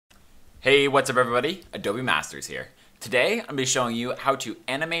Hey, what's up everybody? Adobe Masters here. Today, I'm going to be showing you how to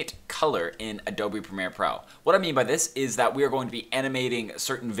animate color in Adobe Premiere Pro. What I mean by this is that we are going to be animating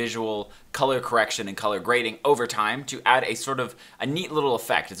certain visual color correction and color grading over time to add a sort of a neat little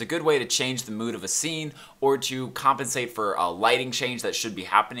effect. It's a good way to change the mood of a scene or to compensate for a lighting change that should be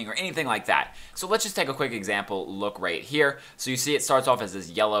happening or anything like that. So let's just take a quick example look right here. So you see it starts off as this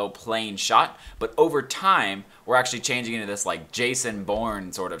yellow plain shot, but over time, we're actually changing into this like Jason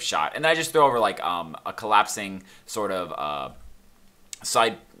Bourne sort of shot. And then I just throw over like a collapsing sort of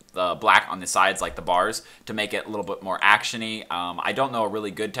side black on the sides like the bars to make it a little bit more actiony. I don't know a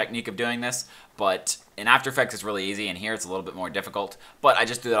really good technique of doing this, but in After Effects it's really easy, and here it's a little bit more difficult. But I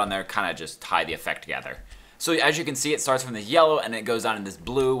just threw that on there, kind of just tie the effect together. So as you can see, it starts from this yellow and it goes down in this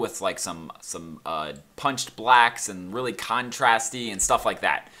blue with like some punched blacks and really contrasty and stuff like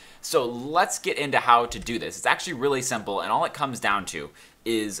that. So let's get into how to do this. It's actually really simple, and all it comes down to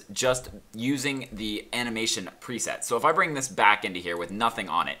is just using the animation preset. So if I bring this back into here with nothing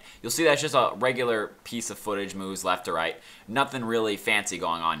on it, you'll see that's just a regular piece of footage, moves left to right. Nothing really fancy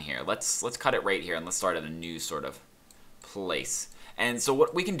going on here. Let's cut it right here and let's start at a new sort of place. And so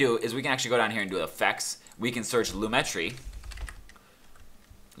what we can do is we can actually go down here and do effects. We can search Lumetri,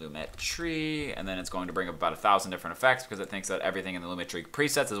 and then it's going to bring up about 1,000 different effects because it thinks that everything in the Lumetri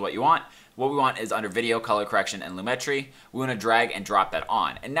presets is what you want. What we want is under video, color correction, and Lumetri. We want to drag and drop that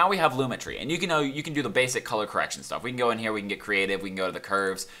on. And now we have Lumetri. And you can do the basic color correction stuff. We can go in here, we can get creative, we can go to the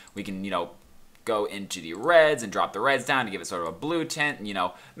curves, we can, go into the reds and drop the reds down to give it sort of a blue tint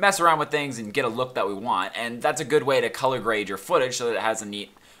and, mess around with things and get a look that we want. And that's a good way to color grade your footage so that it has a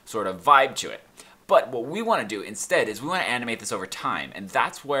neat sort of vibe to it. But what we want to do instead is we want to animate this over time, and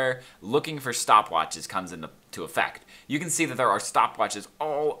that's where looking for stopwatches comes into effect. You can see that there are stopwatches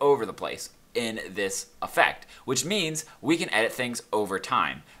all over the place in this effect, which means we can edit things over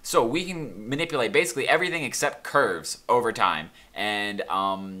time. So we can manipulate basically everything except curves over time, and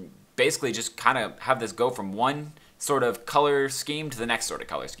basically just kind of have this go from one sort of color scheme to the next sort of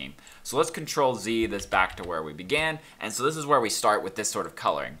color scheme. So let's Control Z this back to where we began, and so this is where we start with this sort of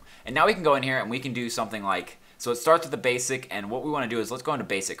coloring. And now we can go in here and we can do something like, so it starts with the basic, and what we want to do is let's go into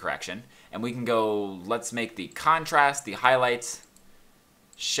basic correction, and we can go, let's make the contrast, the highlights,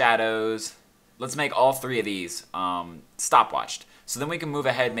 shadows, let's make all three of these stopwatched. So then we can move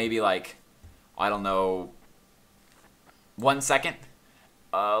ahead maybe like, I don't know, 1 second.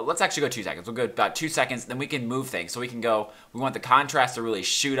 Let's actually go 2 seconds. We'll go about 2 seconds, then we can move things. So we can go, we want the contrast to really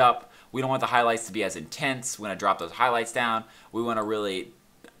shoot up. We don't want the highlights to be as intense. We want to drop those highlights down. We want to really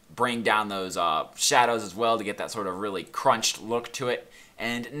bring down those shadows as well to get that sort of really crunched look to it.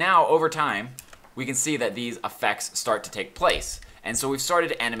 And now, over time, we can see that these effects start to take place. And so we've started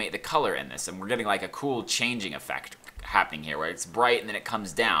to animate the color in this, and we're getting like a cool changing effect happening here where it's bright and then it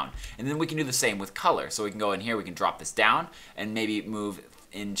comes down. And then we can do the same with color. So we can go in here, we can drop this down and maybe move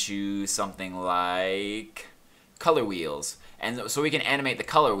into something like color wheels. And so we can animate the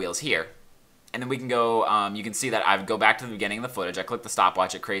color wheels here. And then we can go, you can see that I go back to the beginning of the footage. I click the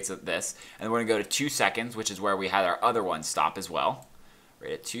stopwatch, it creates this. And then we're going to go to 2 seconds, which is where we had our other one stop as well.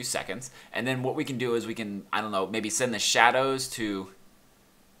 Right at 2 seconds. And then what we can do is we can, I don't know, maybe send the shadows to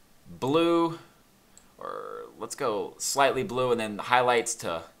blue, or let's go slightly blue, and then the highlights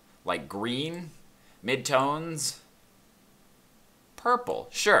to like green, midtones, purple,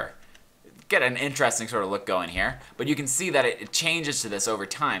 sure. Get an interesting sort of look going here, but you can see that it changes to this over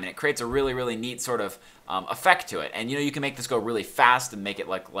time, and it creates a really, really neat sort of effect to it. And you can make this go really fast and make it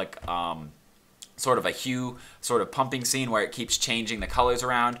like sort of a hue, sort of pumping scene where it keeps changing the colors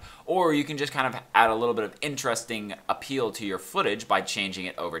around, or you can just kind of add a little bit of interesting appeal to your footage by changing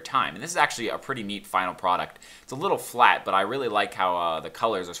it over time. And this is actually a pretty neat final product. It's a little flat, but I really like how the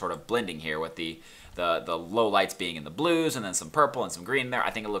colors are sort of blending here with the low lights being in the blues and then some purple and some green there. I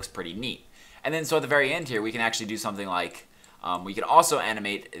think it looks pretty neat. And then so at the very end here, we can actually do something like, we can also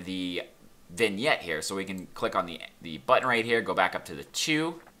animate the vignette here. So we can click on the button right here, go back up to the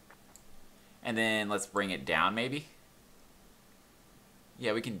 2, and then let's bring it down maybe.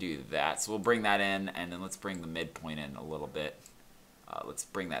 Yeah, we can do that. So we'll bring that in, and then let's bring the midpoint in a little bit. Let's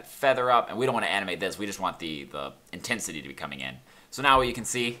bring that feather up, and we don't want to animate this. We just want the intensity to be coming in. So now what you can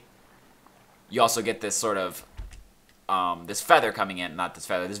see, you also get this sort of this feather coming in,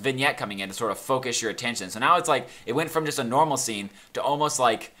 this vignette coming in to sort of focus your attention. So now it's like, it went from just a normal scene to almost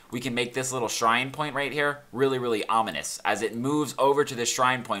like we can make this little shrine point right here really, really ominous. As it moves over to this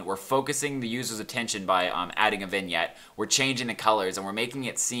shrine point, we're focusing the user's attention by adding a vignette. We're changing the colors, and we're making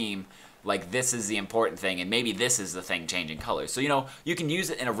it seem like this is the important thing, and maybe this is the thing changing colors. So, you can use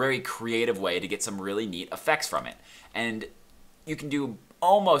it in a very creative way to get some really neat effects from it. And you can do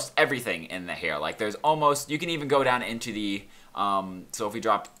almost everything in the here. Like there's almost, you can even go down into the, so if we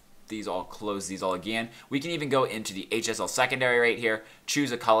drop these all, close these all again, we can even go into the HSL secondary right here,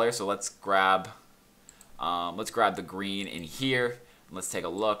 choose a color. So let's grab the green in here. Let's take a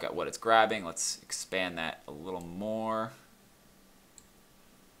look at what it's grabbing. Let's expand that a little more.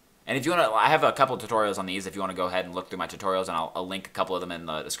 And if you want to, I have a couple of tutorials on these if you want to go ahead and look through my tutorials, and I'll link a couple of them in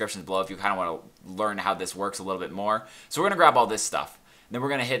the descriptions below if you kind of want to learn how this works a little bit more. So we're going to grab all this stuff. Then we're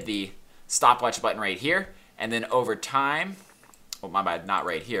going to hit the stopwatch button right here, and then over time, oh my bad, not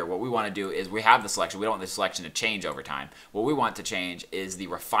right here. What we want to do is we have the selection. We don't want the selection to change over time. What we want to change is the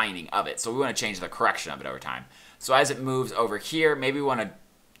refining of it. So we want to change the correction of it over time. So as it moves over here, maybe we want to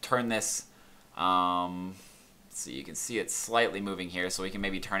turn this, so you can see it's slightly moving here, so we can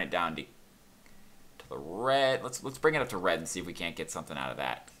maybe turn it down to the red. Let's bring it up to red and see if we can't get something out of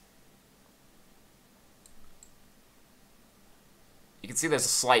that. You can see there's a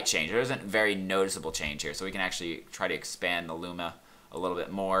slight change. There isn't a very noticeable change here, so we can actually try to expand the Luma a little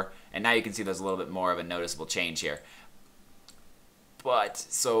bit more, and now you can see there's a little bit more of a noticeable change here. But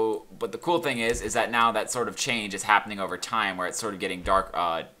the cool thing is that now that sort of change is happening over time, where it's sort of getting dark,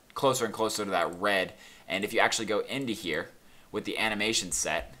 closer and closer to that red. And if you actually go into here with the animation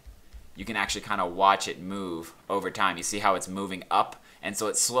set, you can actually kind of watch it move over time. You see how it's moving up, and so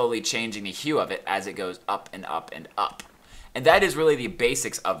it's slowly changing the hue of it as it goes up and up and up. And that is really the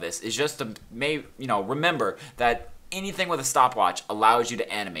basics of this, is just to remember that anything with a stopwatch allows you to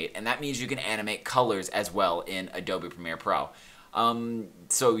animate, and that means you can animate colors as well in Adobe Premiere Pro.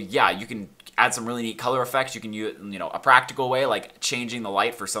 So yeah, you can add some really neat color effects. You can use it, a practical way, like changing the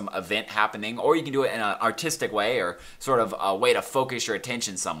light for some event happening, or you can do it in an artistic way, or sort of a way to focus your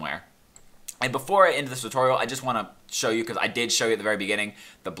attention somewhere. And before I end this tutorial, I just want to show you, because I did show you at the very beginning,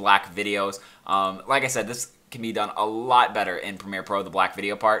 the black videos. Like I said, this can be done a lot better in Premiere Pro, the black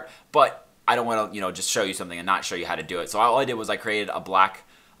video part, but I don't want to, just show you something and not show you how to do it. So all I did was I created a black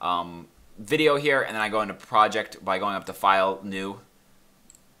video here, and then I go into project by going up to file, new,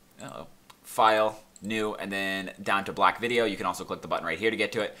 and then down to black video. You can also click the button right here to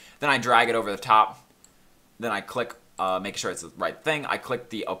get to it. Then I drag it over the top. Then I click, make sure it's the right thing. I click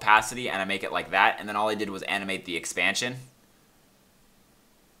the opacity and I make it like that, and then all I did was animate the expansion.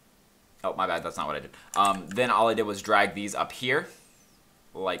 Oh, my bad, that's not what I did. Then all I did was drag these up here,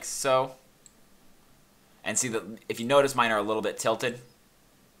 like so. And see that if you notice, mine are a little bit tilted.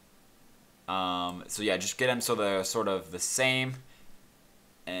 So yeah, just get them so they're sort of the same.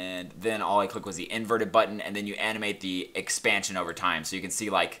 And then all I click was the inverted button, and then you animate the expansion over time. So you can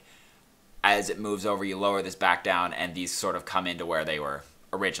see, like, as it moves over, you lower this back down, and these sort of come into where they were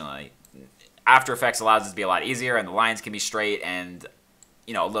originally. After Effects allows this to be a lot easier, and the lines can be straight and,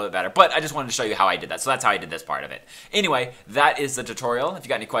 a little bit better. But I just wanted to show you how I did that. So that's how I did this part of it. Anyway, that is the tutorial. If you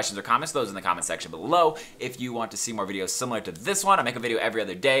got any questions or comments, those in the comment section below. If you want to see more videos similar to this one, I make a video every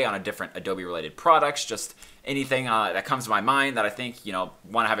other day on a different Adobe related products. Just anything that comes to my mind that I think, want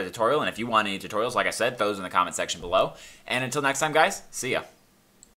to have a tutorial. And if you want any tutorials, like I said, those in the comment section below. And until next time, guys, see ya.